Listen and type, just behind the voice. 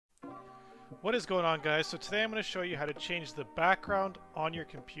What is going on, guys? So today I'm going to show you how to change the background on your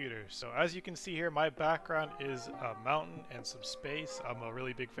computer. So as you can see here, my background is a mountain and some space. I'm a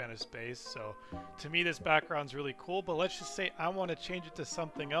really big fan of space, so to me this background's really cool, but let's just say I want to change it to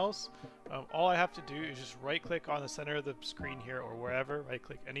something else. All I have to do is just right click on the center of the screen here or wherever, right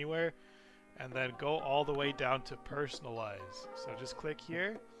click anywhere, and then go all the way down to personalize. So just click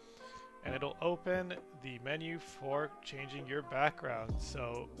here and it'll open the menu for changing your background.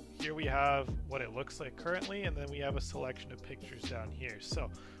 So here we have what it looks like currently, and then we have a selection of pictures down here.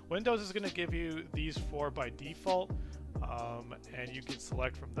 So Windows is going to give you these four by default, and you can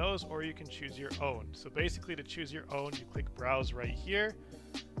select from those or you can choose your own. So basically, to choose your own, you click browse right here.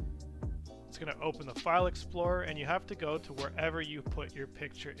 It's going to open the File Explorer, and you have to go to wherever you put your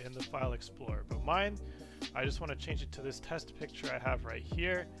picture in the File Explorer. But mine, I just want to change it to this test picture I have right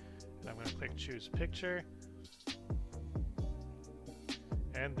here. And I'm going to click choose picture,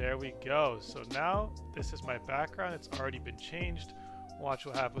 and there we go. So now this is my background. It's already been changed. Watch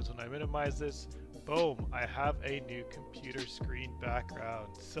what happens when I minimize this. Boom, I have a new computer screen background.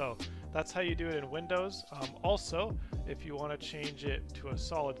 So that's how you do it in Windows. Also, if you want to change it to a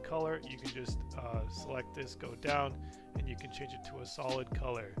solid color, you can just select this, go down, and you can change it to a solid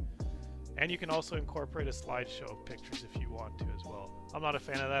color. And you can also incorporate a slideshow of pictures if you want to as well. I'm not a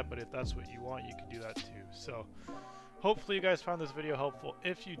fan of that, but if that's what you want, you can do that too. So hopefully you guys found this video helpful.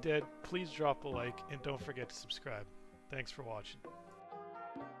 If you did, please drop a like and don't forget to subscribe. Thanks for watching.